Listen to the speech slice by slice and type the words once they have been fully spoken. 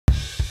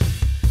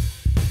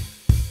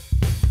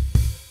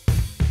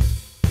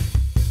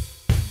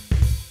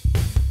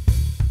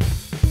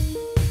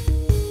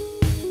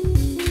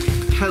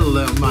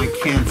my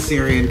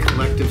Cancerian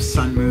collective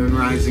Sun, Moon,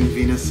 Rising,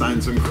 Venus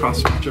signs and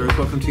crosswatchers.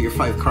 Welcome to your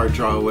 5-card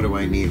draw. What do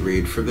I need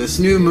read for this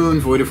new moon,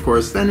 void of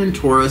course, then in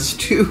Taurus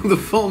to the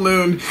full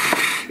moon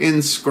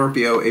in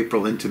Scorpio,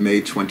 April into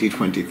May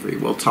 2023.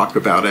 We'll talk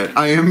about it.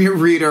 I am your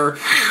reader,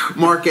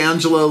 Mark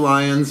Angelo,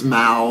 Lyons,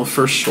 Mal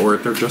for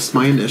short. They're just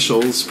my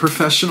initials.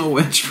 Professional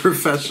witch,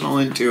 professional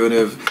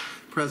intuitive.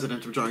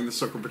 President of Drawing the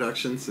Circle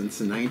Productions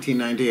since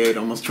 1998,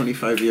 almost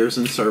 25 years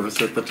in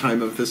service at the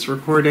time of this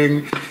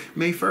recording.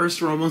 May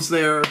 1st, we're almost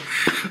there.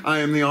 I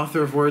am the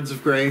author of Words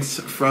of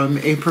Grace from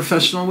A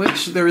Professional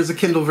Witch. There is a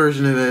Kindle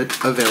version of it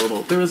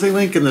available. There is a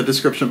link in the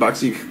description box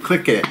so you can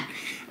click it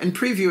and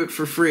preview it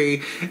for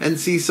free and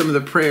see some of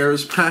the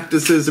prayers,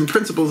 practices, and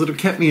principles that have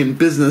kept me in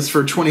business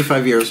for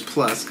 25 years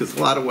plus, because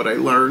a lot of what I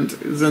learned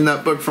is in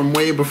that book from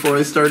way before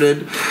I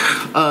started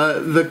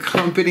the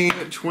company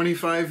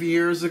 25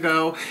 years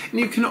ago. And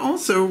you can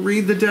also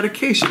read the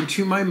dedication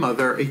to my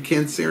mother, a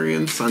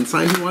Cancerian sun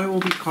sign, who I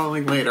will be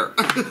calling later.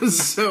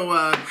 So,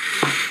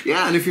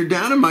 yeah, and if you're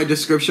down in my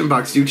description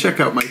box, do check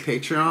out my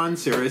Patreon.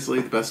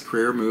 Seriously, the best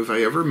career move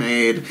I ever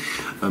made.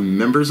 A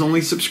members-only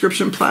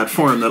subscription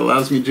platform that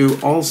allows me to do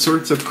all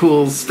sorts of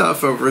cool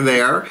stuff over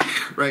there.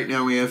 Right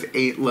now we have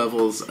 8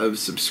 levels of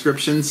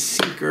subscription: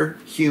 Seeker,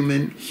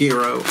 Human,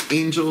 Hero,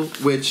 Angel,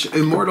 Witch,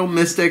 Immortal,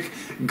 Mystic.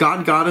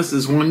 God Goddess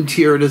is one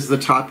tier. It is the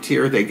top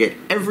tier. They get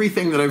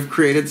everything that I've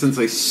created since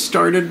I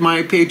started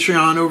my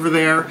Patreon over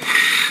there.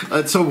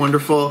 It's so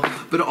wonderful.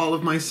 But all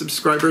of my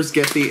subscribers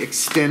get the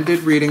extended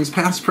readings,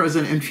 past,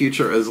 present, and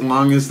future, as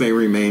long as they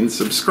remain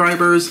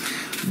subscribers.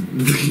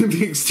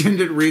 The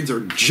extended reads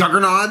are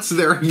juggernauts.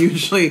 They're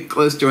usually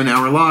close to an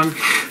hour long.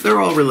 They're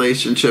all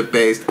relationship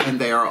based, and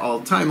they are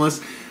all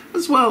timeless,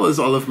 as well as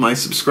all of my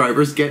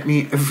subscribers get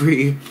me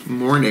every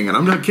morning, and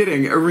I'm not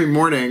kidding, every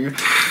morning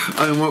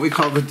on what we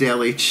call the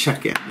daily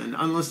check-in, an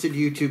unlisted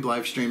YouTube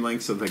live stream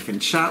link so they can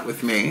chat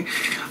with me,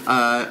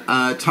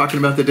 talking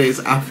about the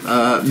day's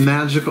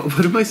magical,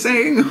 what am I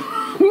saying?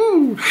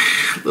 Woo!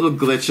 Little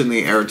glitch in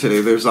the air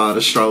today. There's odd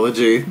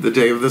astrology the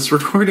day of this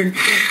recording.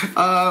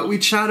 We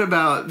chat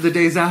about the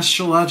day's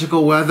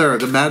astrological weather,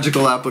 the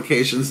magical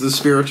applications, the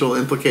spiritual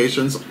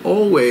implications,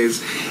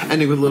 always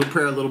ending with a little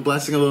prayer, a little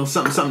blessing, a little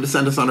something, something to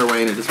send us on our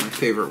way, and it is my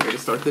favorite way to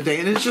start the day,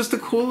 and it's just the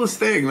coolest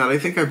thing that I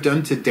think I've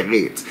done to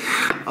date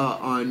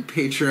on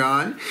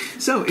Patreon.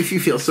 So if you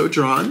feel so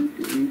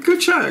drawn, go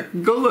check,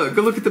 go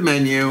look at the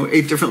menu,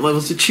 8 different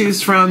levels to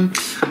choose from,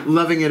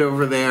 loving it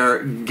over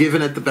there,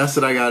 giving it the best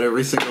that I got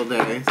every single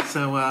day.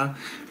 So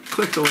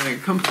click the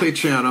link, come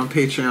Patreon on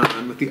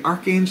Patreon with the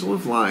Archangel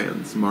of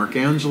Lyons, Mark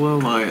Angelo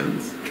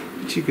Lyons,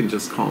 but you can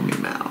just call me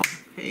Mal.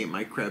 Hey,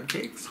 my crab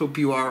cakes. Hope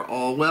you are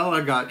all well.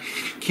 I got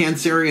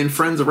Cancerian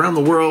friends around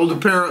the world,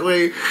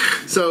 apparently.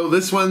 So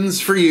this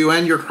one's for you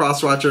and your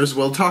crosswatchers.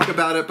 We'll talk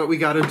about it, but we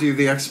got to do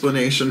the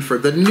explanation for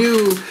the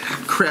new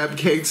crab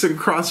cakes and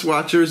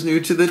crosswatchers new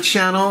to the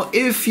channel.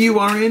 If you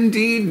are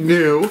indeed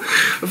new,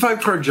 a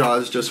 5-card draw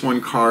is just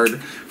 1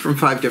 card from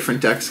 5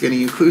 different decks,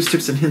 getting you clues,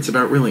 tips, and hints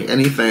about really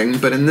anything.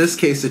 But in this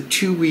case, a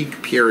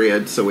 2-week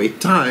period, so a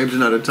timed,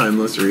 not a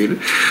timeless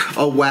read.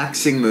 A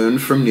waxing moon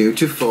from new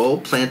to full.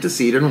 Plant a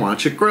seed and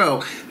watch it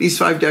grow. These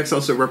 5 decks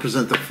also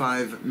represent the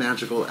 5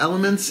 magical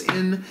elements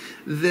in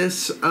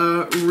this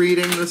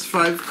reading, this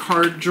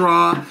 5-card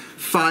draw.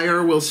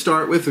 Fire we'll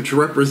start with, which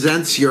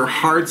represents your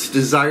heart's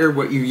desire,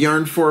 what you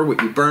yearn for,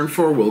 what you burn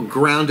for. We'll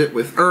ground it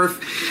with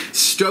earth,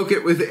 stoke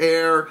it with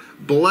air,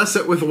 bless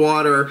it with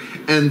water,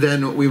 and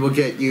then we will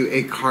get you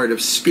a card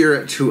of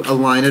spirit to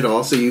align it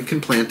all so you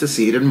can plant a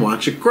seed and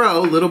watch it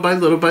grow little by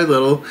little by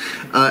little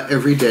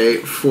every day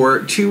for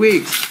 2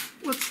 weeks.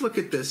 Let's look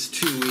at this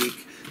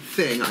 2-week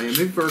thing. I am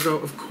a Virgo.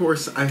 Of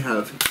course, I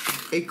have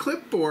a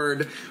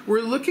clipboard.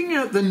 We're looking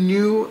at the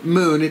new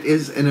moon. It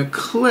is an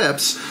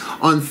eclipse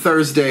on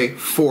Thursday,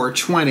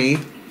 4/20.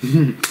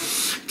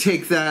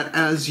 Take that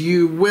as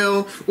you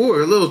will. Oh,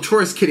 a little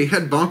Taurus kitty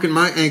head bonking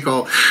my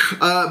ankle.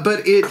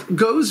 But it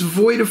goes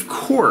void of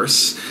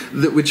course,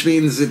 which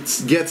means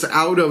it gets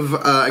out of,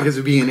 I guess it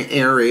would be in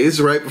Aries,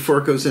 right before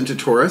it goes into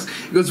Taurus.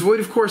 It goes void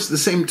of course the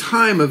same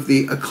time of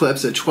the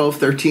eclipse at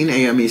 12:13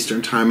 a.m.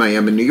 Eastern Time. I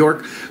am in New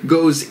York.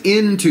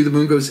 The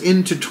moon goes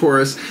into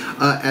Taurus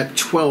at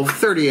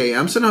 12:30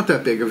 a.m. So not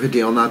that big of a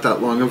deal, not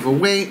that long of a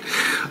wait.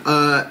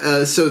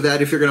 So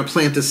that if you're going to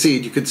plant a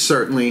seed, you could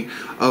certainly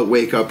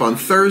wake up on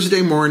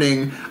Thursday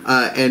morning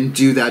and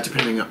do that,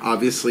 depending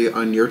obviously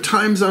on your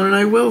time zone. And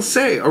I will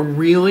say, a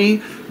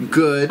really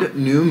good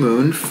new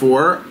moon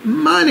for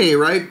money,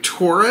 right?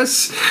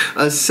 Taurus,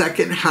 a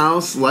second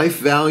house, life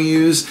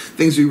values,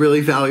 things we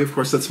really value. Of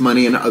course, that's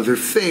money and other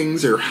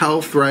things, or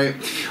health, right?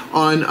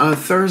 On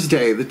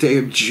Thursday, the day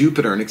of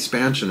Jupiter and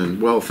expansion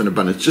and wealth and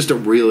abundance, just a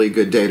really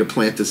good day to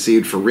plant a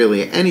seed for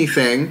really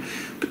anything.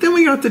 But then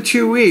we got the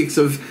 2 weeks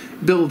of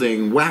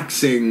building,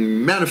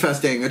 waxing,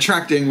 manifesting,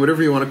 attracting,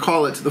 whatever you want to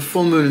call it, to the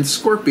full moon in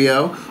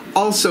Scorpio.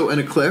 Also an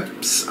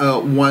eclipse,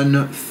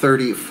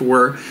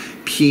 1:34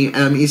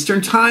 p.m.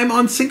 Eastern Time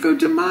on Cinco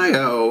de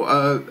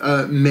Mayo,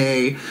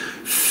 May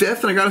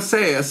 5th. And I gotta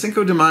say, a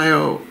Cinco de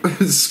Mayo,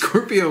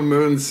 Scorpio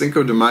moon,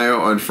 Cinco de Mayo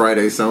on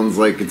Friday sounds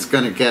like it's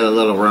gonna get a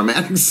little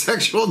romantic,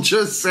 sexual,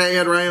 just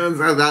saying, right?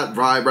 That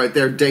vibe right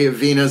there. Day of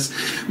Venus,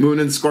 moon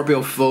in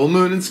Scorpio, full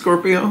moon in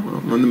Scorpio.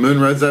 When the moon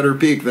rises at her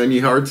peak, then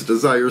your heart's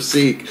desire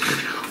seek.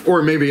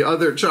 Or maybe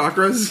other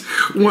chakras,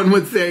 one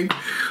would think.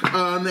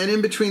 And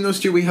in between those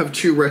two, we have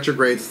 2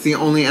 retrogrades. It's the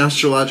only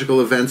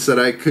astrological events that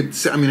I could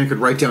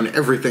write down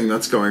everything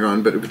that's going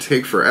on, but it would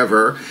take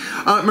forever.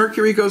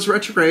 Mercury goes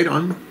retrograde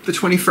on the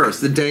 21st.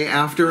 The day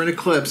after an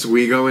eclipse,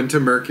 we go into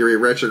Mercury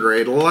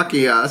retrograde.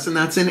 Lucky us, and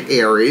that's in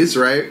Aries,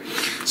 right?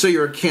 So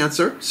you're a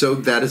Cancer, so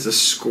that is a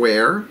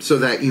square, so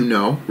that you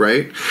know,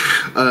 right?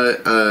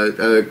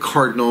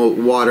 Cardinal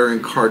water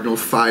and cardinal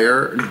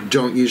fire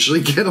don't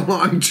usually get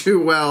along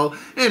too well.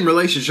 In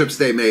relationships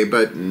they may,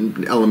 but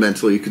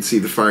elementally you could see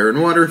the fire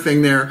and water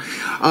thing there.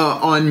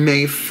 On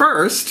May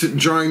 1st,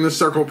 during the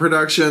Circle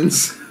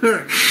Productions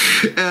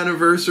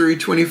anniversary,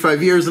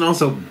 25 years, and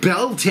also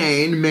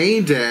Beltane,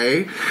 May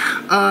Day,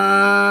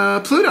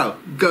 Pluto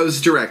goes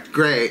direct,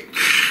 great,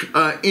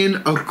 in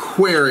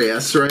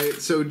Aquarius, right?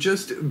 So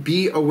just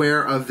be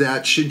aware of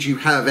that should you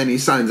have any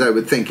signs, I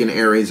would think, in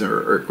Aries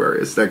or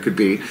Aquarius. That could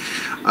be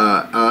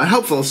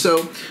helpful.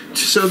 So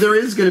there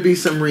is going to be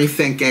some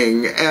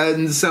rethinking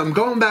and some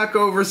going back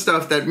over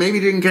stuff that maybe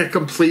didn't get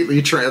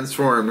completely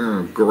transformed.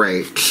 Oh,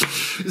 great.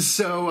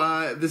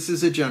 So this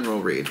is a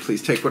general read.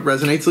 Please take what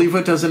resonates, leave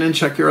what doesn't, and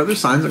check your other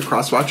signs. And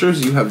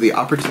cross-watchers, you have the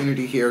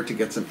opportunity here to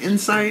get some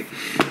insight,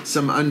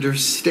 some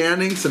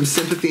understanding, some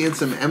sympathy, and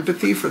some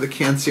empathy for the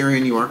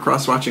Cancerian you are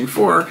cross-watching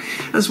for.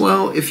 As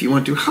well, if you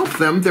want to help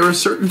them, there are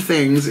certain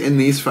things in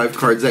these 5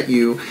 cards that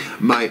you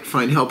might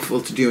find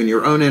helpful to do in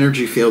your own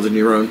energy field, in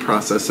your own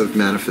process of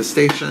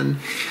manifestation.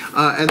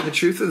 And the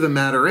truth of the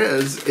matter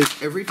is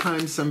every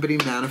time somebody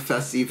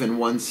manifests even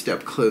one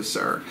step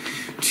closer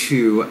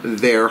to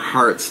their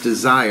heart's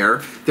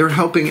desire, they're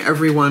helping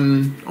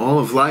everyone, all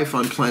of life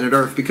on planet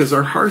Earth, because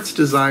our heart's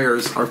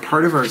desires are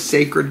part of our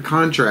sacred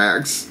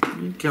contracts.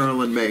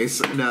 Carolyn Mace,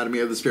 Anatomy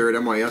of the Spirit,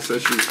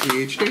 MYSS, she's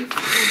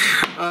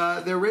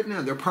PhD. They're written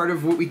in. They're part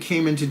of what we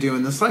came in to do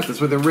in this life. That's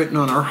why they're written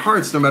on our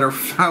hearts. No matter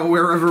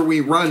wherever we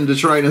run to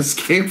try and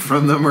escape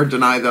from them or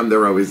deny them,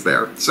 they're always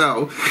there.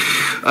 So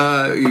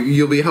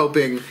you'll be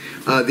helping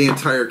the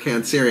entire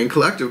Cancerian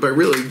collective by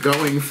really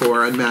going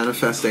for and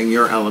manifesting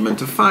your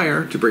element of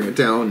fire to bring it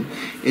down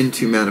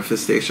into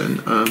manifestation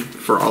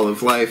for all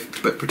of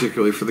life, but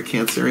particularly for the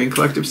Cancerian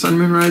collective, Sun,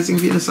 Moon, Rising,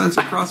 Venus, Signs,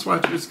 and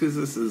Cross-Watchers, because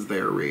this is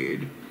their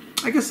read.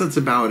 I guess that's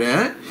about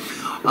it.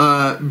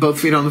 Both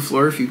feet on the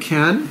floor if you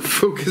can.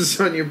 Focus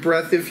on your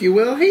breath if you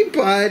will. Hey,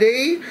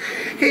 buddy.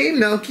 Hey,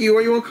 Milky, you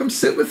want to come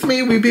sit with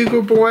me? Will you be a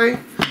good boy?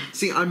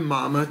 See, I'm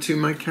mama to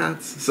my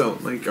cats, so,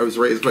 like, I was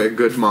raised by a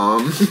good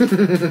mom.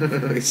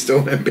 I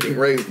still am being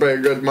raised by a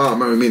good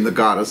mom. I mean, the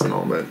goddess and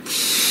all that.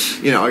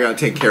 You know, I gotta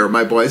take care of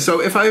my boys.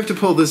 So if I have to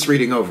pull this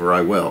reading over,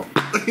 I will.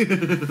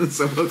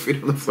 So both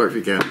feet on the floor if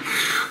you can.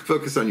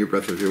 Focus on your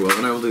breath if you will,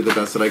 and I will do the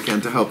best that I can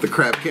to help the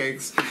crab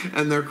cakes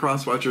and their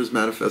cross-watchers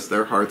manifest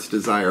their heart's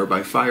desire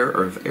by fire,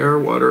 earth, air,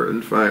 water,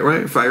 and fire,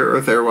 right? Fire,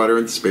 earth, air, water,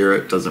 and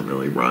spirit. Doesn't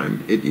really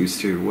rhyme. It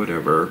used to,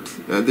 whatever.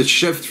 The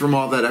shift from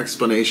all that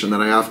explanation that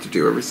I have to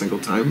do every single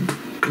time.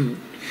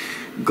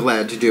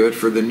 Glad to do it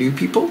for the new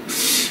people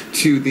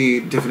to the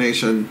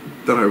divination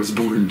that I was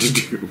born to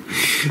do.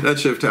 That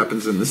shift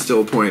happens in the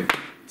still point.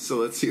 So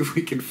let's see if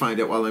we can find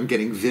it while I'm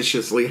getting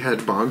viciously head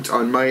bonked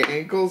on my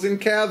ankles and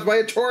calves by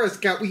a Taurus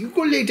cat. Will you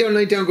go lay down,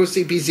 go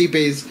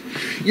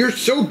CPCPs? You're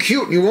so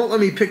cute and you won't let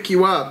me pick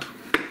you up.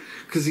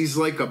 Because he's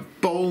like a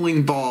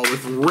bowling ball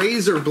with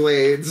razor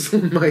blades.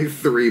 My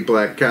 3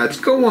 black cats.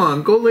 Go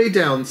on, go lay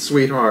down,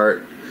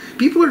 sweetheart.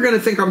 People are going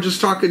to think I'm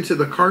just talking to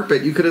the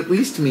carpet. You could at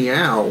least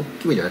meow.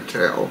 Give me that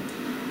tail.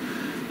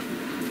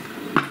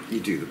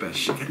 You do the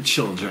best you can,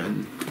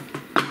 children.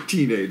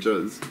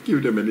 Teenagers.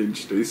 Give them an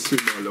inch. They swim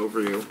all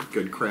over you.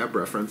 Good crab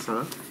reference,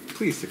 huh?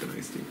 Please take a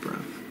nice deep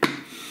breath.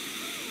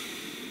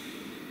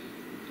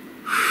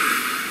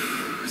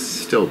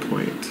 Still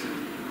point.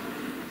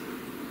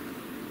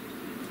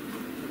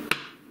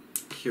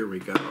 Here we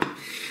go.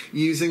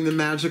 Using the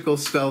magical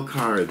spell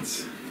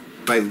cards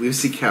by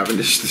Lucy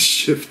Cavendish. The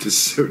shift is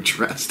so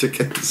drastic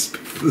at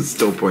the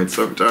still point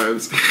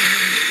sometimes.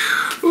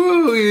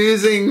 Ooh,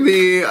 using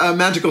the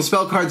magical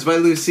spell cards by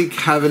Lucy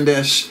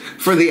Cavendish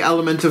for the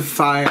element of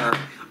fire.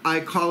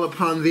 I call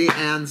upon the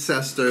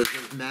ancestors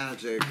of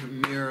magic,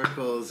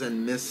 miracles,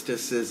 and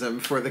mysticism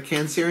for the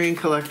Cancerian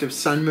collective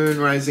Sun, Moon,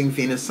 Rising,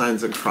 Venus,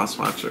 Signs, and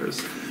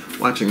Cross-Watchers.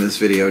 Watching this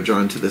video,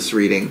 drawn to this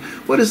reading,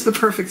 what is the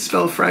perfect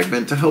spell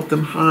fragment to help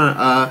them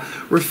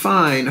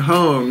refine,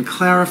 hone,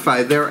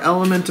 clarify their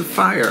element of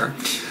fire?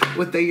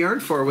 What they yearn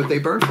for, what they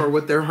burn for,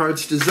 what their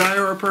hearts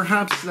desire, or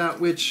perhaps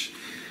that which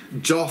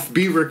doth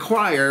be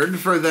required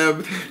for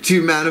them to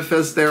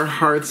manifest their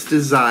heart's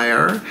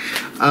desire.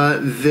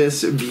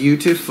 This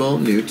beautiful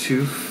new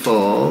to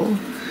full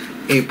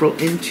April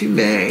into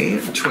May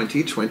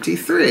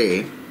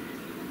 2023.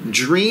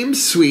 Dream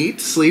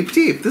sweet, sleep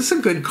deep. This is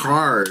a good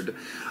card.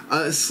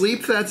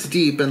 Sleep that's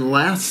deep and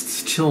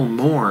lasts till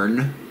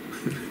morn.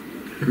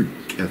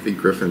 Kathy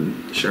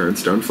Griffin, Sharon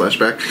Stone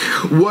flashback.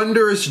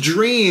 Wondrous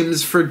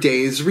dreams for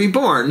days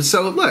reborn.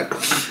 So look,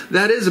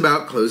 that is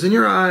about closing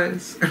your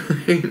eyes,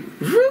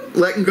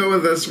 letting go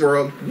of this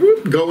world,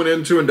 going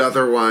into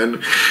another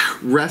one,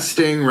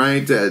 resting,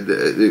 right?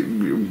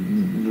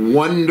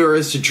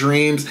 Wondrous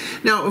dreams.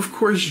 Now, of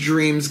course,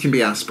 dreams can be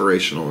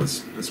aspirational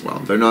as well.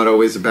 They're not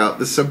always about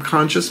the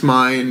subconscious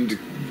mind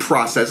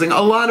processing.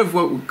 A lot of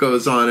what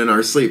goes on in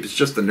our sleep is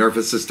just the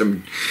nervous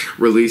system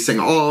releasing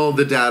all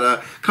the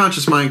data.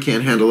 Conscious mind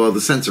can't handle all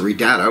the sensory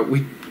data.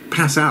 We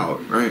pass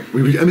out, right?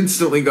 We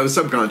instantly go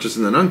subconscious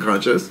and then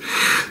unconscious.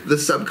 The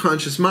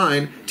subconscious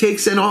mind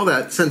takes in all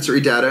that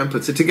sensory data and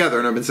puts it together,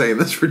 and I've been saying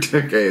this for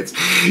decades.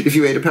 If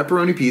you ate a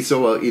pepperoni pizza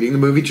while eating the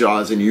movie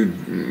Jaws and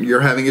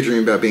you're having a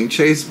dream about being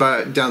chased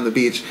down the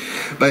beach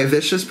by a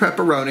vicious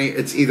pepperoni,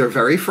 it's either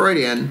very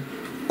Freudian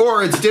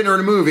or it's dinner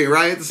and a movie,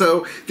 right?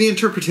 So the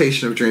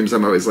interpretation of dreams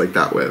I'm always like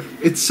that with.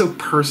 It's so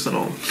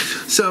personal.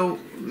 So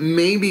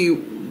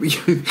maybe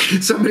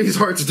somebody's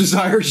heart's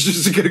desire is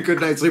just to get a good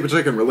night's sleep, which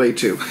I can relate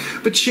to.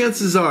 But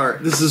chances are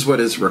this is what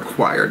is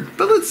required.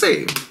 But let's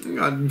see.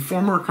 Got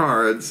 4 more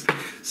cards.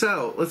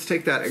 So let's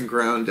take that and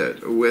ground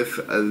it with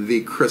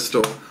the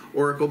Crystal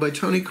Oracle by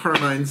Tony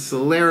Carmine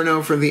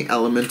Salerno for the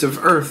element of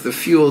earth, the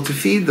fuel to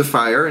feed the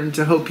fire and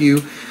to help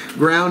you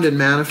ground and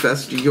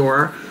manifest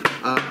your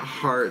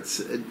heart's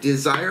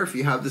desire. If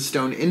you have the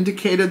stone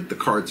indicated, the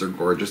cards are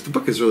gorgeous. The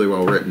book is really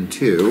well written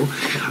too.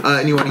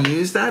 And you want to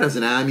use that as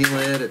an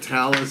amulet, a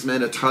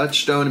talisman, a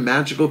touchstone, a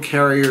magical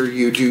carrier.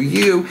 You do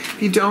you.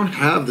 If you don't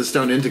have the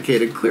stone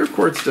indicated, clear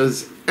quartz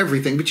does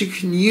everything, but you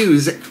can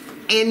use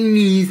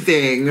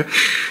anything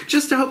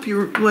just to help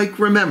you, like,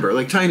 remember,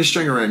 like tying a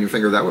string around your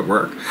finger. That would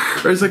work.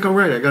 Or it's like, all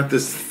right, I got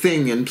this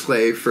thing in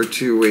play for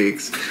 2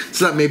 weeks,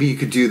 so that maybe you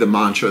could do the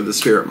mantra, the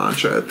spirit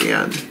mantra at the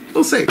end.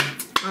 We'll see.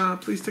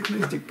 Please take a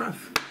nice deep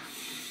breath.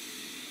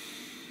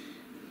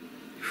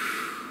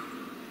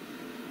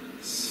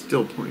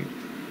 Still point.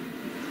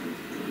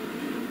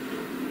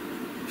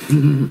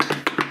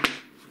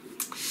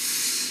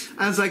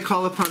 As I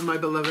call upon my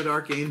beloved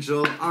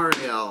Archangel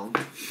Ariel,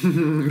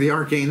 the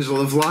Archangel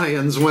of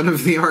Lyons, one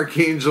of the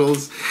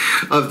Archangels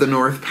of the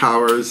North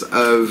Powers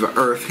of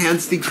Earth,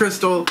 hence the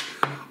Crystal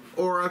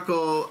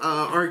Oracle,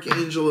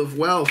 Archangel of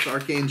Wealth,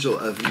 Archangel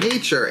of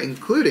Nature,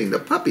 including the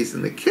puppies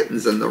and the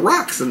kittens and the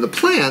rocks and the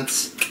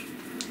plants,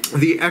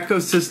 the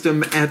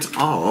ecosystem et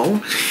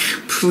al.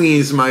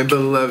 Please, my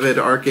beloved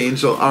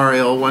Archangel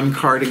Ariel, 1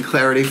 card in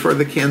clarity for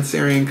the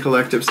Cancerian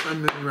collective,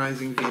 Sun, Moon,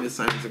 Rising, Venus,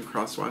 signs, and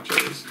cross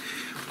watchers.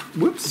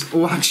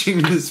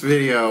 Watching this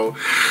video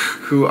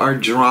who are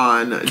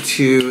drawn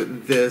to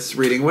this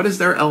reading. What is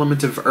their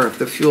element of earth?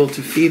 The fuel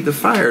to feed the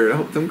fire, to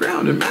help them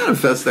ground and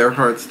manifest their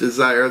heart's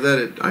desire that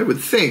it, I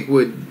would think,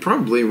 would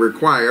probably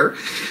require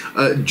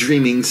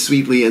dreaming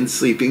sweetly and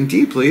sleeping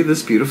deeply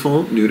this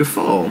beautiful new to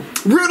full.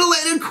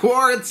 Rutilated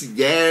quartz,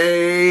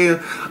 yay!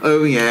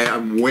 Oh yeah,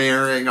 I'm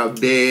wearing a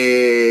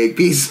big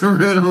piece of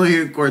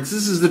rutilated quartz.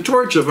 This is the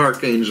torch of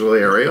Archangel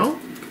Ariel.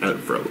 Had it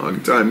for a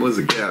long time, was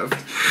a gift.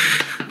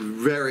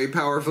 Very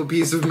powerful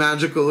piece of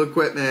magical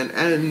equipment,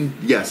 and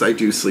yes, I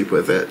do sleep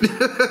with it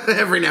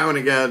every now and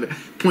again.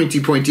 Pointy,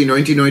 pointy,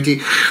 nointy,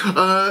 nointy.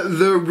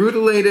 The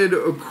rutilated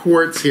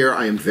quartz here,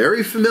 I am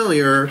very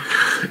familiar,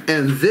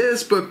 and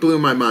this book blew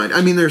my mind.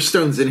 I mean, there's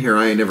stones in here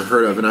I ain't never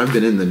heard of, and I've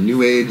been in the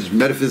New Age,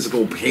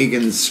 metaphysical,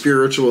 pagan,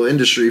 spiritual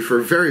industry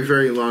for a very,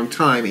 very long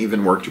time,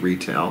 even worked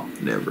retail.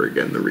 Never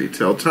again the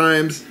retail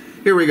times.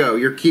 Here we go,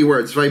 your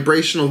keywords: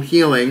 vibrational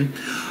healing,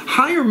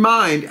 higher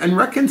mind, and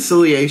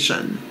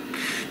reconciliation.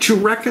 To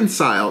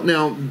reconcile.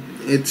 Now,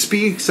 it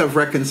speaks of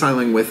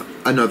reconciling with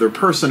another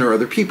person or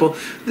other people.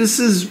 This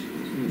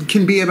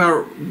can be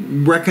about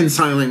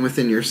reconciling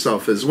within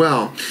yourself as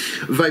well.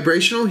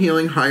 Vibrational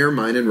healing, higher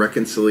mind, and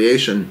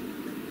reconciliation.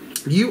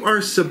 You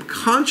are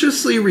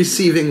subconsciously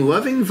receiving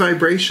loving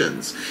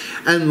vibrations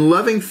and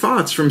loving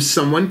thoughts from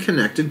someone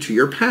connected to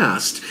your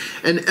past.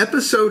 An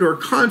episode or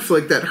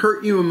conflict that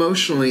hurt you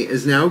emotionally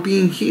is now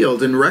being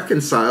healed and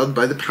reconciled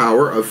by the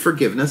power of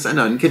forgiveness and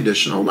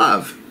unconditional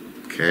love.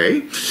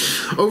 Okay.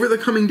 Over the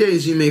coming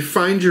days, you may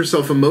find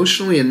yourself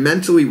emotionally and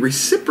mentally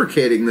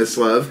reciprocating this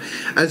love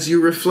as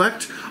you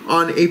reflect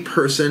on a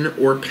person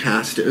or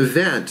past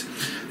event.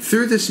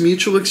 Through this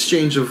mutual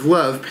exchange of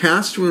love,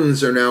 past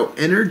wounds are now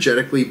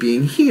energetically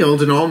being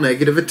healed and all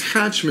negative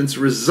attachments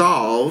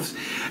resolved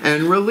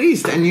and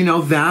released. And you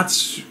know,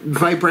 that's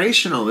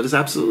vibrational. It is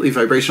absolutely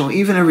vibrational.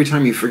 Even every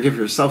time you forgive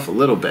yourself a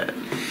little bit,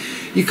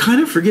 you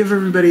kind of forgive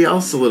everybody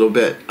else a little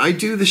bit. I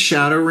do the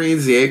shadow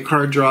reads, the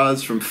 8-card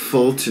draws from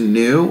full to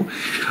new,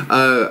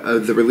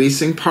 the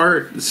releasing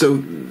part. So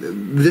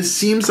this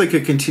seems like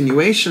a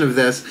continuation of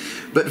this,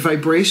 but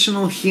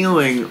vibrational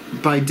healing,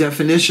 by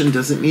definition,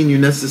 doesn't mean you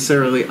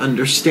necessarily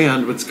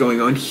understand what's going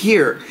on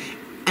here.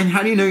 And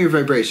how do you know your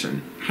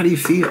vibration? How do you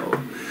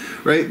feel?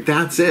 right?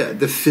 That's it.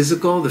 The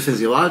physical, the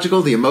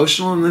physiological, the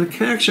emotional, and the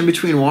connection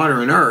between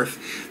water and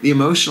earth, the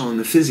emotional and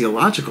the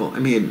physiological. I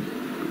mean,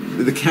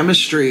 the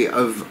chemistry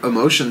of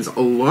emotions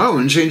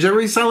alone change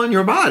every cell in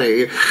your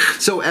body.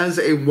 So as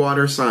a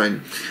water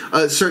sign,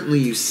 certainly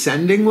you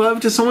sending love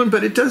to someone,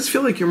 but it does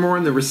feel like you're more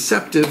in the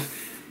receptive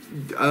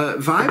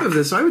vibe of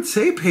this. I would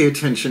say pay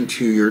attention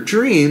to your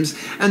dreams,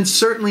 and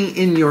certainly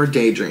in your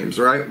daydreams,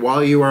 right?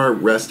 While you are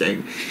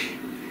resting.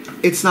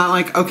 It's not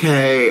like,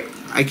 okay,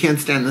 I can't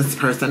stand this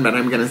person, but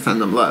I'm going to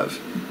send them love.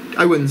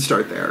 I wouldn't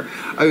start there.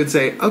 I would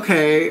say,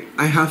 okay,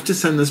 I have to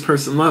send this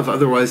person love,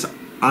 otherwise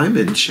I'm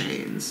in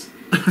chains.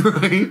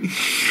 Right?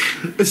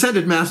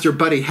 Ascended Master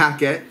Buddy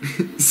Hackett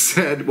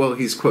said, well,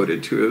 he's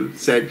quoted to have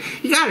said,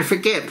 you gotta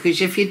forgive,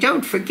 because if you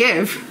don't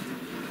forgive,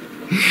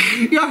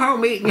 you're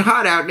home eating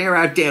hot out there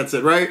out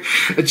dancing, right?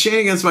 A chain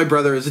against my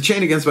brother is a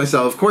chain against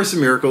myself. Course in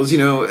Miracles, you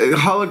know,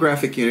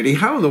 holographic unity.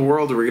 How in the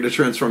world are we going to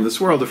transform this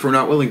world if we're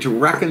not willing to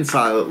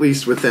reconcile at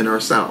least within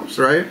ourselves,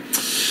 right?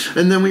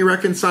 And then we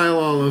reconcile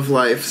all of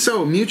life.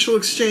 So, mutual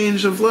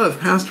exchange of love.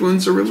 Past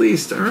wounds are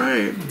released. All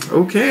right.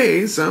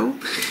 Okay, so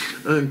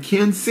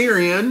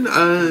Cancerian,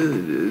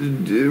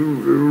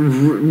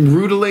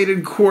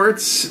 rutilated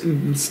quartz,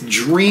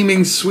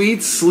 dreaming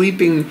sweet,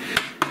 sleeping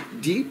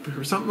deep,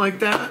 or something like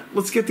that.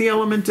 Let's get the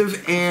element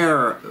of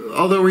air.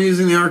 Although we're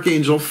using the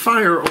Archangel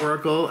Fire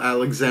Oracle,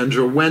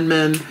 Alexandra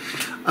Wenman,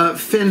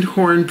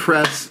 Findhorn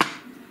Press.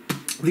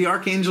 The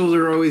archangels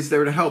are always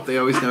there to help. They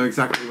always know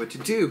exactly what to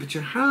do, but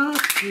you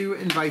have to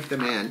invite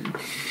them in.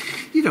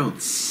 You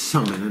don't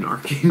summon an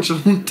archangel,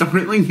 don't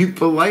it? You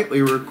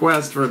politely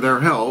request for their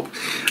help.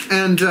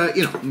 And,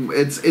 you know,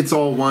 it's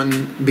all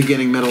one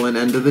beginning, middle, and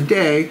end of the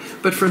day.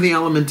 But for the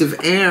element of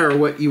air,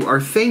 what you are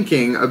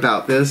thinking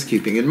about this,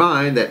 keeping in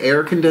mind that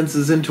air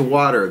condenses into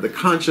water. The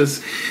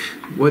conscious,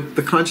 what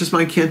the conscious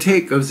mind can't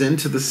take goes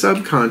into the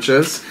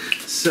subconscious.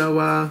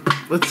 So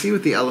let's see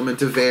what the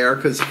element of air,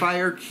 because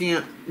fire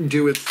can't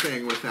do its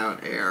thing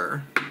without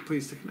air.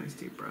 Please take a nice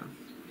deep breath.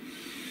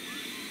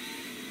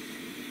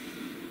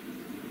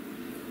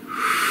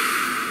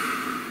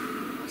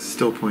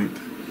 Still point.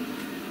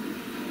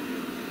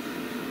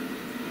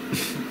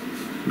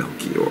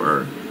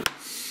 Melchior.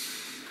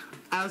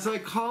 As I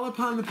call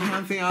upon the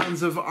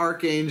pantheons of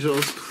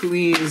archangels,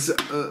 please,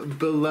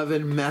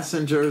 beloved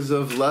messengers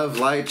of love,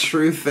 light,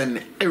 truth,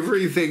 and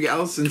everything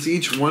else, since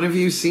each one of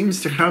you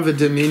seems to have a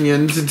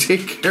dominion to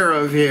take care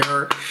of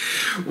here.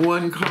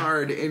 One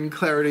card in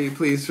clarity,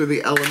 please, for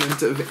the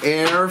element of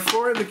air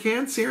for the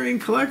Cancerian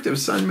collective,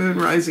 Sun, Moon,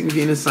 Rising,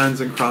 Venus,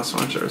 signs, and cross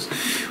watchers.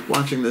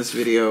 Watching this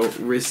video,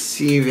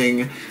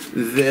 receiving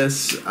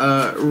this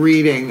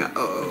reading.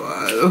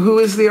 Who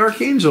is the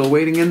archangel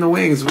waiting in the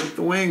wings with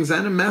the wings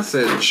and a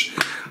message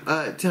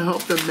to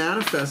help them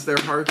manifest their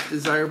heart's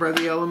desire by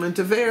the element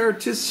of air,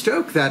 to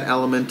stoke that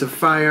element of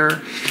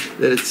fire,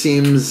 that it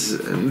seems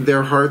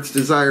their heart's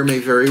desire may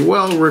very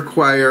well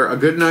require a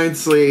good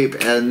night's sleep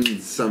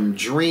and some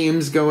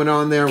dreams going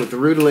on there with the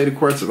rutilated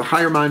quartz of the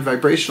higher mind,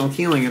 vibrational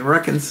healing and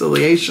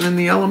reconciliation in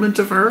the element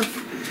of earth.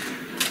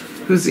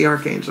 Who's the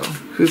archangel?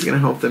 Who's going to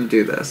help them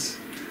do this?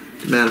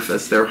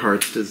 Manifest their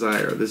heart's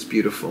desire, this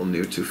beautiful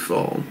new to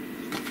full.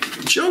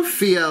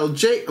 Jophiel,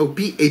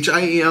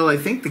 Jophiel, I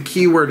think the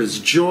keyword is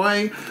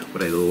joy.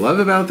 What I love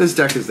about this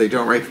deck is they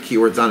don't write the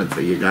keywords on it,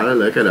 so you gotta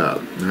look it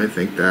up. And I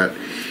think that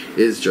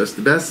is just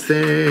the best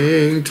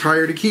thing.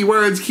 Tired of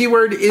keywords.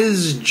 Keyword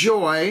is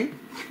joy.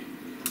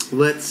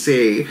 Let's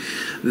see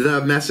the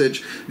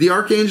message. The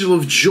Archangel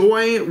of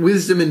Joy,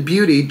 Wisdom, and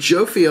Beauty,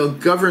 Jophiel,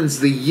 governs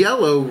the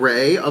yellow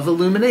ray of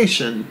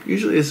illumination,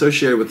 usually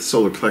associated with the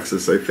solar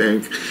plexus, I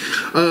think.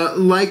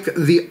 Like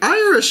the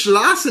Irish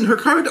lass in her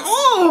card.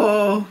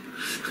 Oh!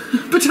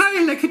 But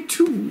I like it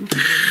too.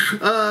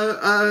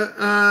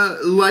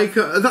 Like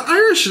the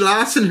Irish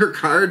lass in her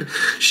card,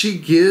 she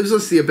gives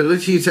us the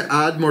ability to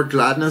add more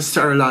gladness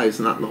to our lives.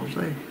 Not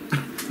lovely.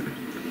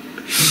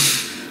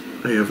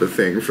 I have a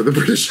thing for the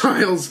British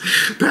Isles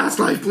past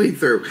life bleed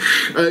through.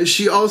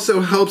 She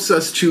also helps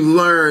us to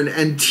learn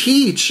and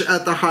teach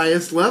at the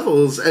highest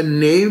levels,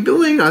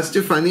 enabling us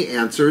to find the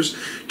answers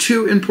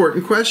to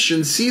important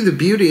questions, see the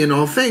beauty in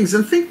all things,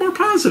 and think more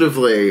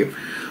positively.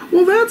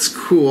 Well, that's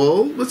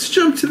cool. Let's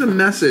jump to the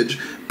message.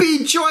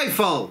 Be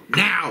joyful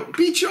now.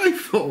 Be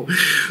joyful.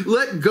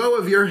 Let go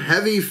of your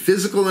heavy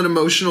physical and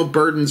emotional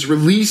burdens.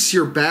 Release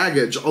your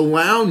baggage.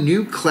 Allow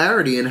new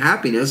clarity and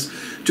happiness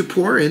to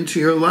pour into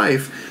your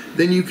life.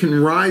 Then you can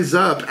rise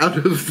up out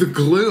of the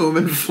gloom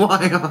and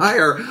fly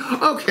higher.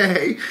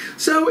 Okay,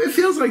 so it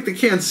feels like the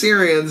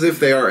Cancerians, if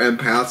they are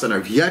empaths, and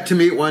I've yet to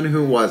meet one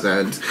who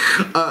wasn't,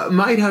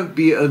 might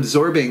be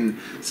absorbing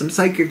some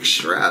psychic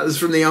stress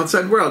from the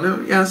outside world.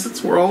 No,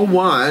 yes, we're all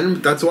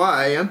one. That's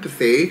why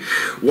empathy,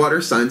 water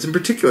signs in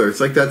particular.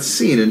 It's like that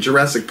scene in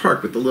Jurassic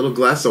Park with the little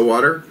glass of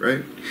water,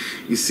 right?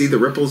 You see the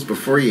ripples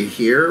before you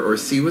hear or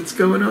see what's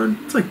going on.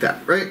 It's like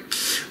that, right?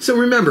 So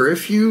remember,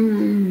 if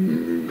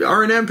you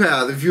are an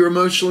empath, if you you're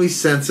emotionally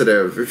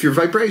sensitive, if you're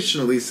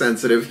vibrationally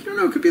sensitive, you don't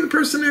know, it could be the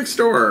person next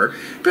door,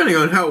 depending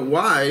on how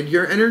wide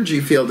your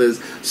energy field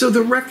is. So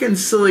the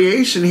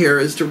reconciliation here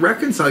is to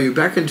reconcile you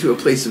back into a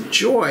place of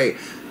joy.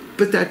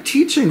 But that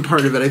teaching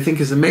part of it, I think,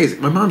 is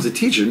amazing. My mom's a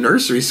teacher,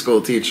 nursery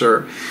school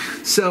teacher.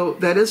 So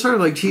that is sort of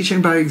like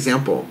teaching by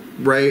example,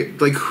 right?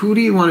 Like, who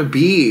do you want to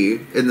be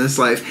in this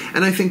life?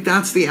 And I think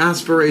that's the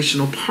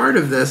aspirational part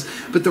of this.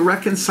 But the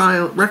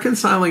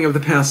reconciling of the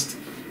past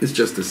is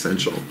just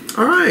essential.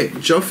 All right,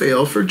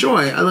 Jofiel for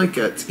joy. I like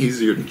it. It's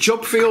easier.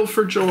 Jofiel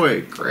for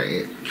joy.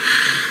 Great.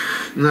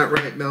 Isn't that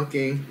right,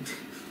 Melky?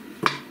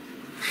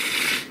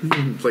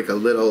 Like a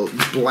little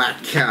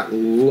black cat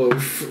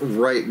loaf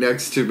right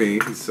next to me.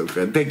 He's so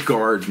good. They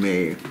guard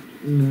me.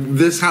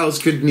 This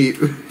house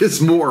is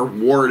more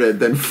warded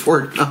than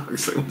Fort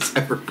Knox. It was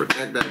ever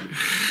protected.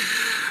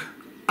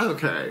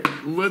 Okay,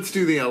 let's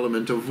do the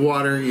element of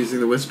water using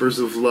the Whispers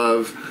of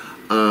Love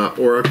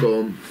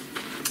Oracle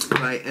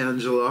by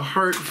Angelo.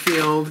 Heart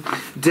field,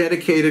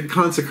 dedicated,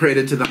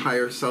 consecrated to the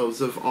higher selves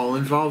of all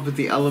involved. But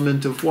the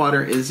element of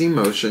water is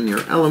emotion,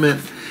 your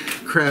element.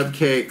 Crab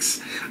cakes,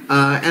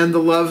 and the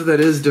love that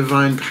is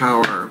divine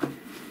power,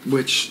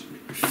 which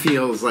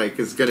feels like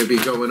is going to be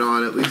going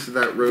on, at least with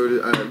that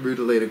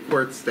rutilated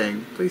quartz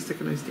thing. Please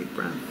take a nice deep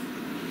breath.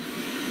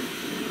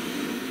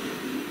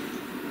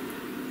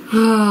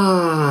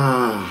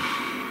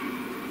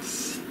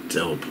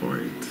 Still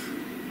point.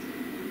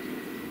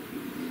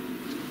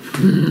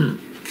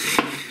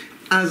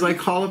 As I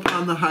call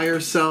upon the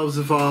higher selves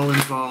of all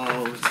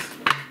involved,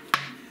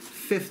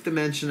 5th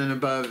dimension and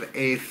above,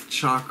 8th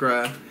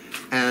chakra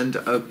and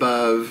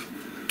above,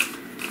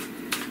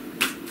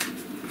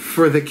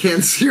 for the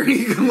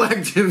Cancerian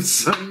collective,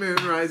 Sun, Moon,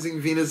 Rising,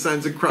 Venus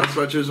signs, and cross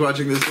watchers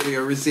watching this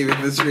video, receiving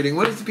this reading,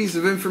 what is the piece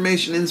of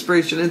information,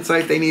 inspiration,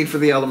 insight they need for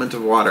the element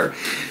of water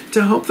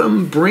to help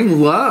them bring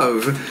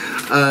love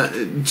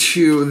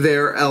to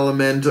their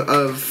element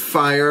of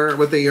fire,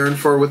 what they yearn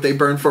for, what they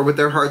burn for, what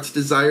their hearts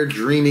desire,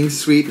 dreaming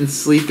sweet and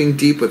sleeping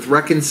deep, with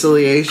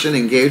reconciliation,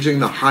 engaging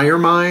the higher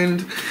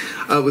mind,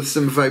 with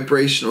some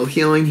vibrational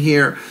healing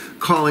here,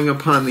 calling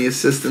upon the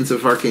assistance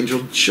of Archangel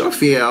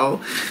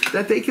Jofiel,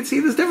 that they can see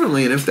this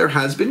differently. And if there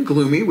has been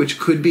gloomy, which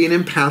could be an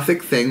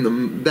empathic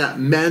thing, that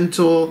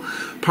mental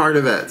part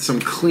of it,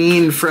 some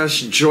clean,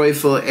 fresh,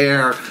 joyful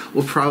air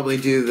will probably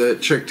do the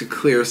trick to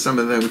clear some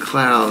of them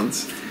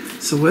clouds.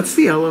 So what's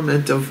the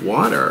element of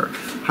water?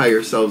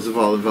 Higher selves of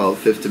all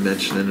involved, 5th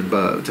dimension and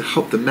above, to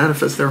help them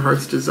manifest their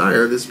heart's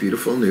desire, this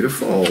beautiful new to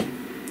full.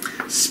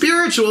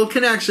 Spiritual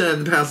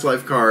connection, past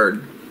life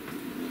card.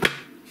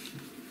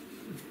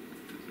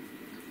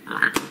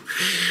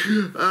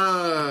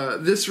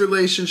 This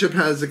relationship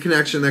has a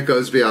connection that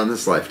goes beyond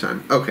this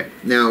lifetime. Okay,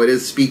 now it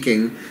is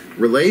speaking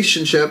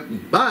relationship,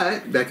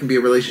 but that can be a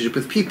relationship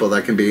with people.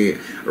 That can be a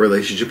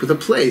relationship with a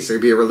place. It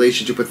can be a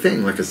relationship with a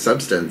thing, like a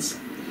substance.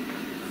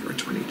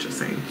 420, just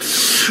saying.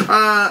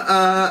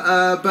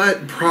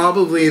 But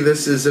probably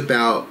this is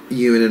about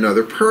you and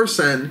another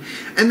person,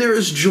 and there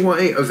is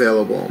joy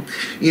available.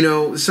 You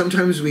know,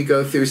 sometimes we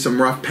go through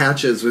some rough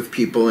patches with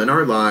people in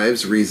our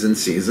lives,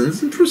 reasons,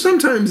 seasons, and for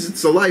sometimes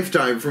it's a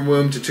lifetime from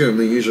womb to tomb.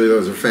 Usually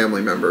those are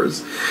family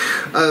members.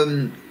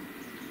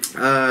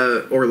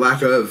 Or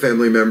lack of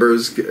family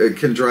members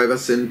can drive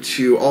us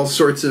into all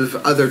sorts of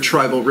other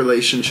tribal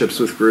relationships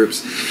with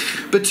groups.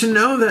 But to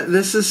know that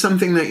this is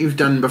something that you've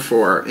done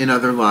before in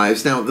other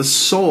lives. Now, the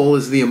soul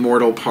is the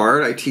immortal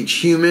part. I teach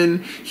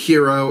human,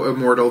 hero,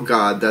 immortal,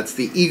 God. That's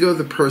the ego,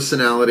 the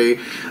personality,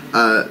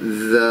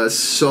 the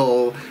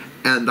soul,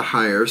 and the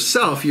higher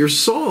self. Your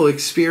soul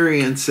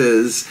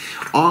experiences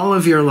all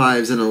of your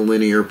lives in a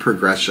linear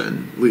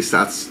progression. At least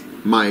that's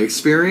my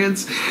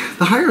experience.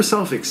 The higher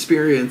self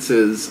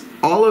experiences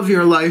all of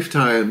your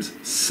lifetimes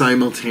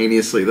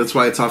simultaneously. That's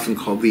why it's often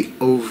called the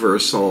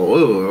oversoul.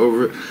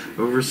 Oh,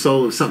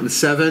 oversoul of something.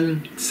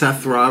 7,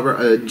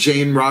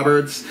 Jane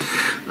Roberts.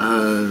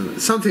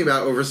 Something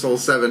about oversoul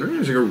 7. I'm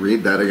just going to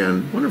read that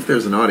again. I wonder if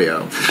there's an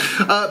audio.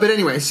 But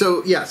anyway,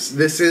 so yes,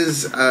 this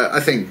is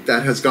a thing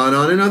that has gone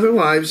on in other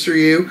lives for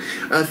you.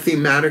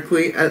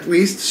 Thematically, at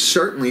least,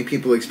 certainly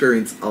people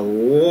experience a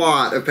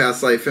lot of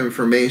past life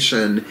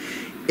information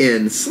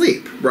in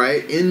sleep,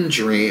 right? In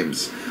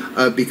dreams.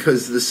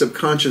 Because the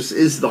subconscious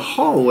is the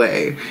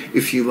hallway,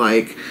 if you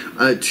like,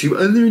 to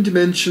other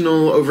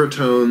dimensional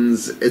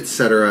overtones,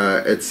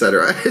 etc.,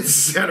 etc.,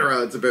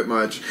 etc. It's a bit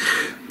much.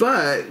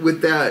 But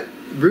with that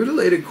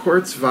rutilated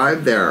quartz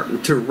vibe there,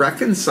 to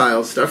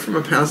reconcile stuff from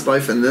a past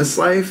life and this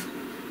life,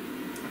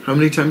 how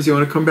many times do you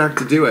want to come back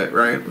to do it,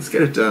 right? Let's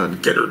get it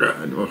done. Get her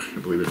done. Oh, I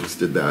believe I just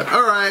did that.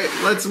 All right,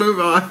 let's move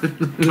on.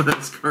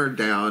 Last card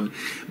down.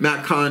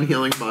 Matt Kahn,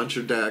 Healing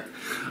Mantra Deck.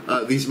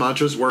 These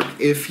mantras work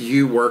if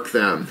you work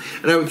them.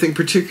 And I would think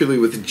particularly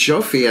with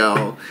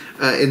Jofiel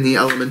in the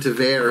element of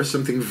air,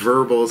 something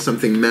verbal,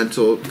 something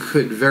mental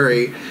could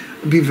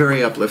be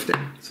very uplifting.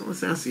 So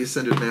let's ask the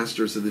Ascended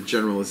Masters of the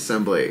General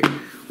Assembly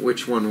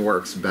which one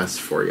works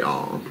best for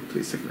y'all.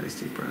 Please take a nice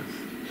deep breath.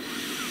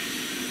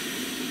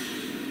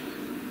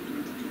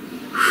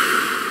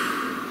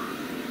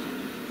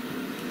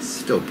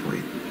 still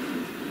point.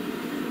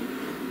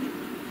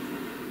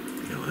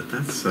 You know, let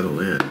that settle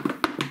in.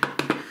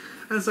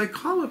 As I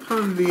call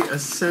upon the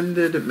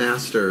ascended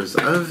masters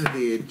of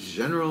the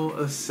General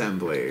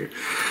Assembly,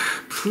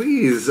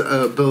 please,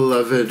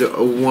 beloved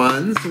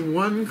ones,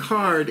 one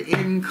card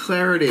in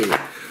clarity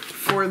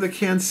for the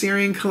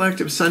Cancerian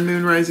Collective, Sun,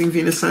 Moon, Rising,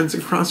 Venus, Signs,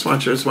 and Cross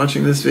Watchers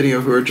watching this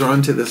video who are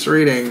drawn to this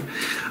reading.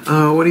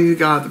 What do you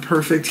got? The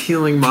perfect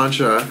healing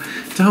mantra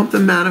to help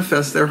them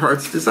manifest their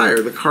heart's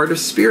desire. The card of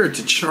Spirit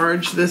to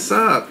charge this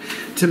up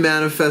to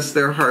manifest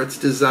their heart's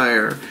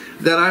desire.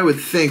 That I would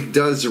think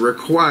does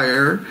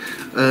require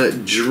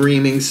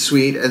dreaming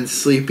sweet and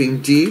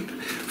sleeping deep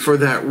for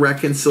that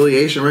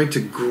reconciliation, right?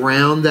 To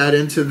ground that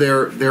into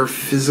their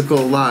physical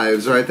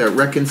lives, right? That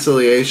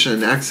reconciliation,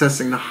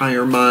 accessing the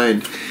higher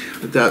mind,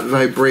 that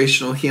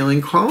vibrational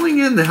healing, calling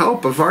in the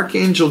help of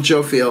Archangel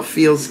Jophiel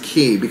feels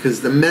key,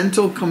 because the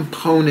mental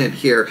component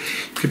here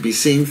could be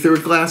seeing through a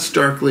glass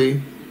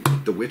darkly.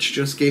 The witch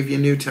just gave you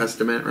New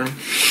Testament, right?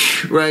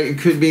 Right? It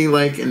could be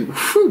like, and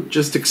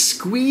just to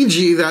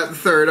squeegee that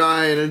third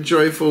eye in a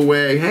joyful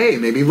way. Hey,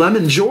 maybe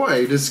lemon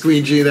joy to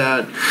squeegee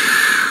that.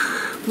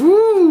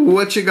 Woo!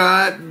 What you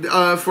got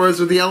for us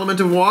with the element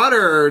of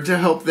water to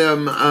help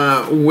them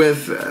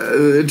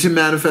to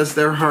manifest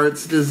their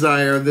heart's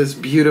desire? This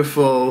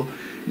beautiful,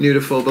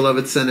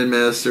 beloved Ascended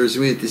Masters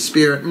with the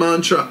Spirit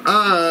mantra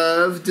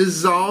of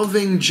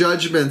dissolving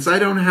judgments. I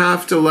don't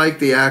have to like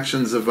the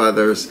actions of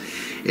others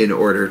in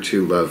order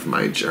to love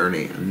my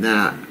journey. And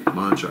that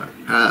mantra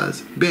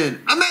has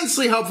been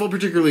immensely helpful,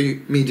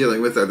 particularly me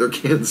dealing with other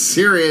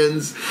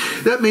Cancerians.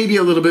 That may be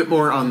a little bit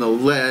more on the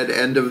lead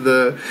end of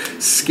the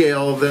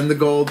scale than the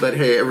gold, but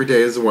hey, every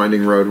day is a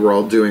winding road. We're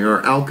all doing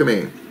our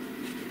alchemy.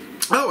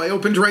 Oh, I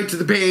opened right to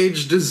the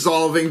page,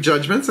 dissolving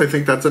judgments. I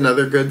think that's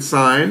another good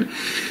sign.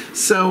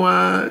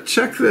 So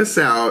check this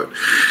out.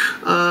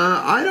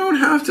 I don't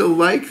have to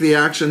like the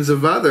actions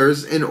of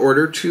others in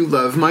order to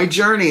love my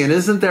journey. And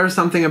isn't there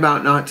something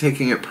about not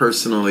taking it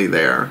personally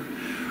there?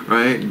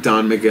 Right?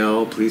 Don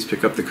Miguel, please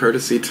pick up the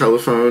courtesy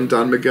telephone.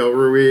 Don Miguel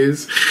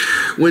Ruiz.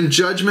 When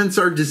judgments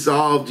are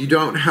dissolved, you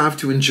don't have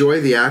to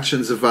enjoy the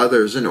actions of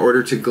others in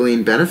order to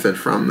glean benefit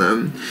from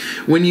them.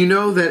 When you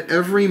know that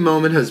every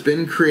moment has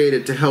been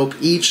created to help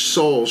each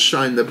soul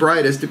shine the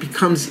brightest, it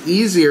becomes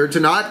easier to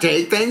not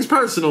take things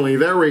personally.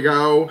 There we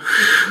go.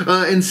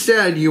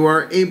 Instead, you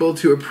are able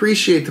to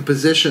appreciate the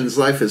positions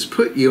life has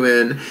put you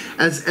in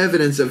as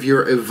evidence of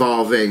your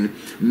evolving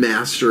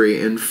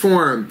mastery and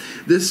form.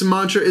 This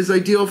mantra is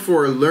ideal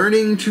for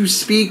learning to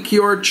speak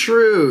your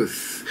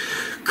truth,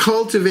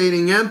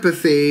 cultivating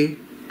empathy,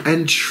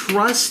 and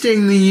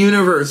trusting the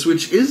universe,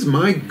 which is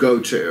my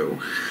go-to.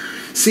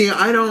 See,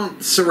 I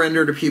don't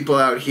surrender to people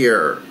out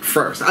here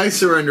first. I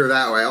surrender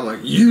that way. I'm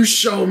like, you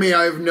show me,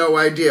 I have no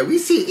idea. We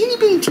see itty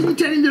bitty teeny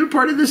tiny little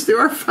part of this. There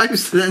are 5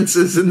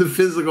 senses in the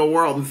physical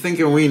world and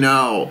thinking we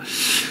know.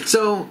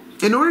 So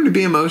in order to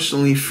be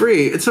emotionally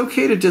free, it's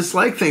okay to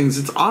dislike things.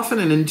 It's often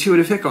an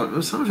intuitive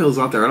hiccup. Some feels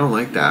out there, I don't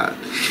like that.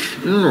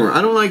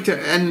 I don't like to,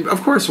 and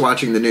of course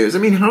watching the news. I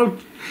mean, how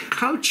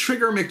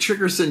Trigger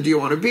McTriggerson do you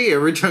want to be?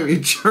 Every time you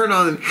turn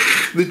on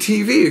the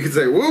TV, you can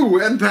say, woo,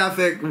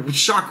 empathic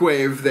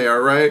shockwave there,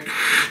 right?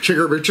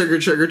 Trigger,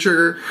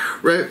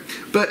 right?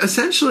 But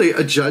essentially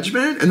a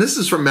judgment, and this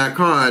is from Matt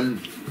Kahn,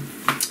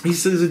 he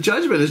says a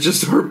judgment is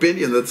just our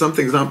opinion that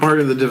something's not part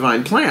of the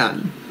divine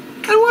plan.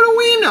 And what do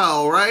we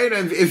know, right?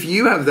 And if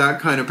you have that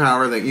kind of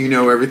power that you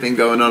know everything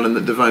going on in the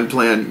divine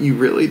plan, you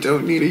really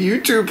don't need a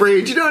YouTube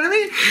read. You know what I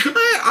mean?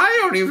 I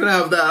don't even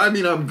have that. I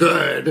mean, I'm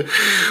good.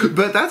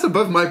 But that's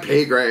above my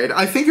pay grade.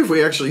 I think if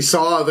we actually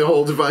saw the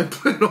whole divine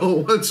plan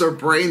all once, our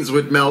brains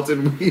would melt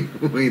and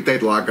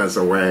they'd lock us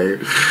away.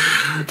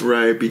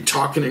 Right? Be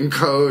talking in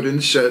code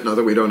and shit. Not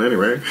that we don't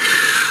anyway.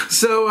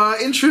 So,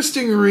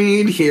 interesting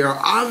read here.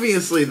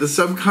 Obviously, the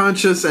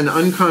subconscious and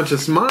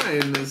unconscious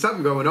mind, there's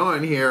something going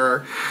on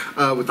here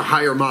with the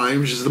higher mind,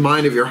 which is the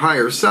mind of your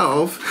higher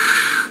self.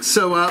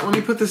 So, let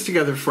me put this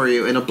together for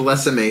you in a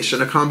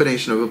blessimation, a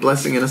combination of a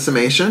blessing and a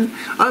summation.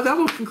 That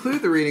will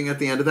conclude the reading at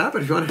the end of that,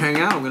 but if you want to hang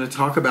out, I'm going to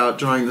talk about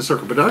Drawing the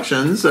Circle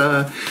Productions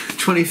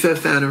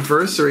 25th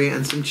anniversary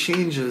and some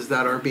changes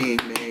that are being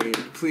made.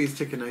 Please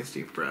take a nice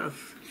deep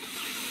breath.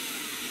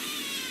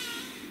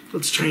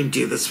 Let's try and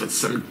do this with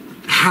some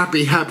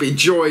happy,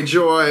 joy.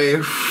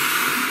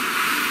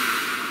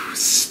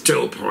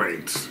 Still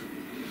point.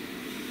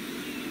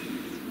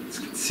 Let's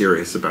get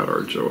serious about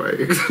our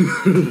joy.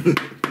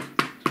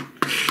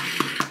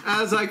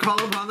 As I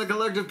call upon the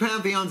collective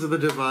pantheons of the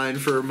divine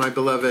for my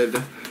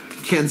beloved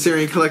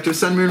Cancerian Collective,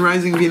 Sun, Moon,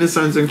 Rising, Venus,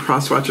 Signs, and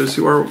Cross Watchers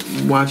who are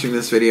watching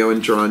this video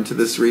and drawn to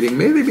this reading,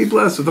 may they be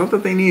blessed with all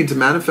that they need to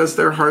manifest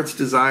their heart's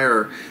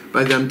desire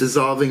by them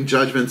dissolving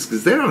judgments,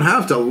 because they don't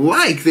have to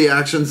like the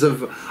actions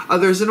of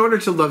others in order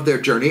to love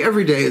their journey.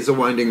 Every day is a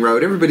winding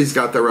road. Everybody's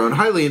got their own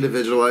highly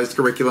individualized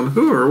curriculum.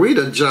 Who are we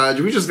to judge?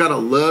 We just gotta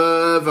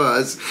love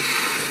us.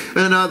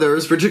 and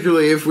others,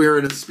 particularly if we're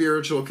in a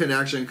spiritual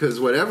connection, because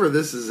whatever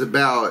this is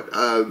about,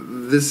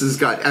 this has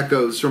got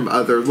echoes from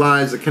other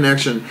lives. The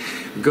connection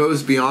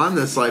goes beyond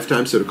this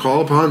lifetime. So to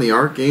call upon the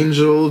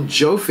Archangel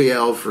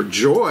Jophiel for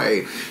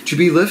joy, to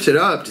be lifted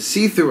up, to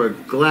see through a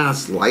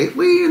glass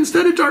lightly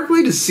instead of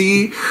darkly, to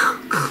see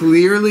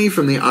clearly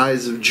from the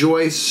eyes of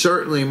joy,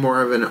 certainly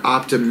more of an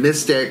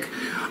optimistic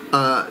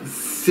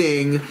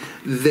thing.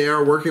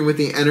 They're working with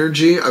the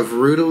energy of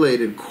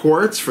rutilated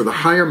quartz for the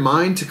higher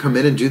mind to come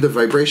in and do the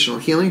vibrational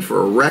healing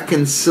for a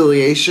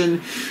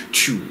reconciliation,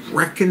 to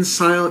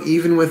reconcile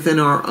even within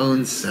our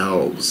own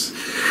selves.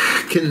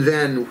 Can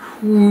then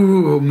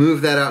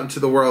move that out into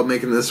the world,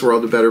 making this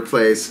world a better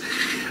place.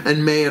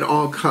 And may it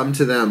all come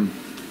to them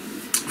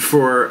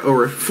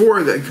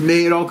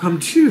may it all come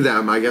to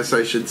them, I guess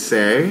I should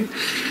say,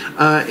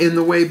 in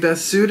the way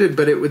best suited.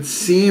 But it would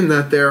seem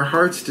that their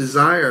heart's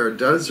desire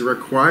does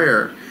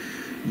require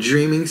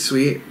dreaming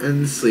sweet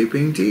and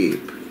sleeping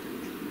deep.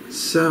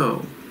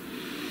 So,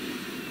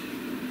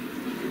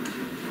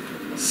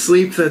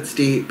 sleep that's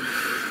deep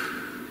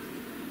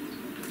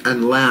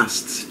and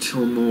lasts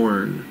till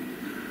morn.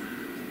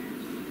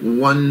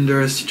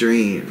 Wondrous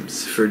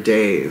dreams for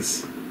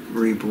days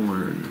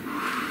reborn.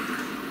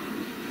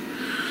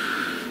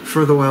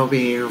 For the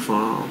well-being of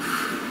all,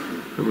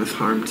 and with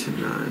harm to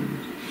none.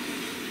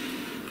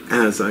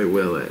 As I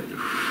will it,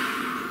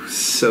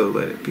 so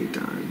let it be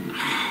done.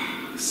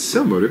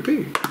 So mote it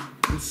be.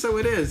 And so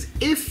it is.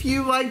 If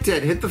you liked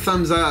it, hit the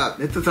thumbs up.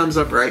 Hit the thumbs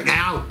up right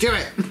now. Do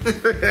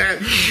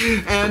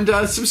it. And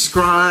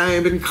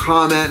subscribe and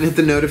comment and hit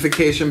the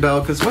notification bell,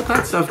 because what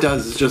that stuff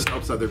does is just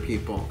helps other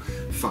people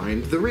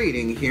find the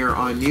reading here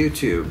on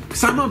YouTube.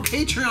 Because I'm on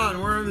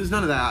Patreon, where there's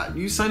none of that.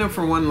 You sign up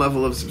for one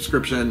level of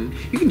subscription.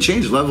 You can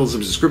change levels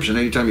of subscription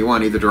anytime you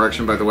want, either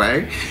direction, by the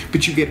way.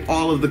 But you get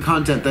all of the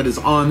content that is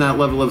on that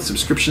level of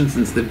subscription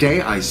since the day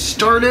I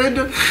started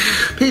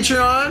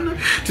Patreon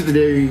to the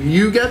day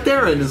you get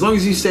there, and as long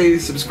as you stay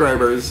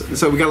subscribers.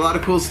 So we got a lot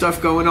of cool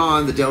stuff going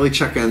on. The daily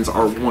check-ins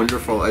are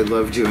wonderful. I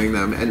love doing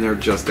them, and they're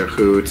just a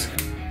hoot.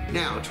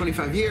 Now,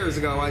 25 years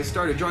ago, I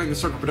started drawing the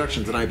Circle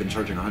Productions, and I've been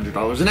charging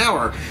 $100 an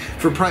hour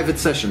for private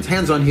sessions,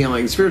 hands-on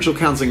healing, spiritual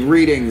counseling,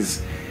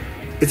 readings.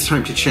 It's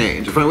time to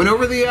change. If I went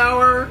over the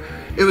hour,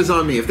 it was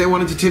on me. If they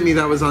wanted to tip me,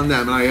 that was on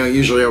them, and I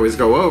usually always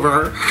go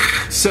over.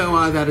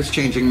 So that is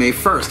changing May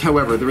 1st.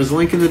 However, there is a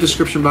link in the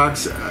description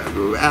box,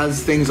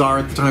 as things are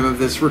at the time of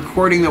this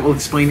recording, that will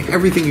explain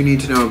everything you need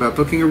to know about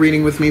booking a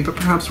reading with me, but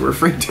perhaps we're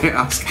afraid to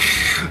ask.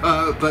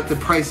 But the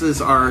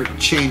prices are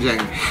changing,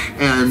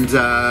 and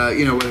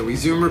you know, whether we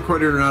Zoom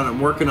record it or not,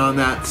 I'm working on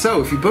that.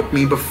 So if you book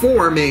me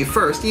before May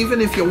 1st, even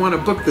if you want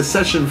to book the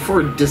session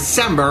for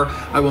December,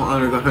 I will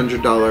honor the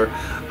 $100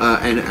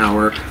 an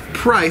hour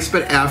price.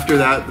 But after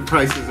that, the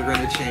prices are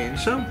going to change.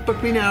 So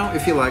book me now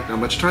if you like. Not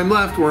much time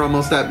left. We're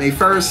almost at May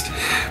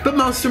 1st. But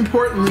most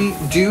importantly,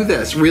 do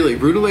this. Really,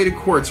 rutilated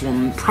quartz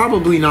will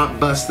probably not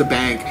bust the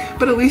bank,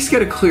 but at least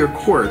get a clear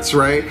quartz,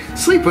 right?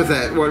 Sleep with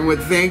it, one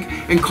would think,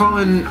 and call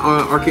in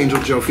Archangel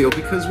Jophiel,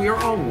 because we are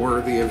all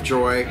worthy of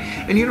joy,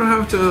 and you don't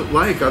have to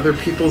like other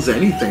people's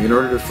anything in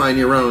order to find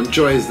your own.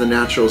 Joy is the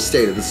natural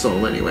state of the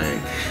soul anyway.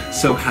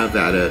 So have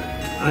at it.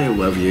 I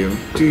love you.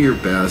 Do your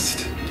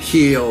best.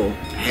 Heal,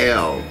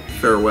 hail,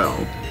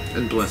 farewell,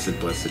 and blessed,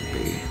 blessed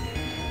be.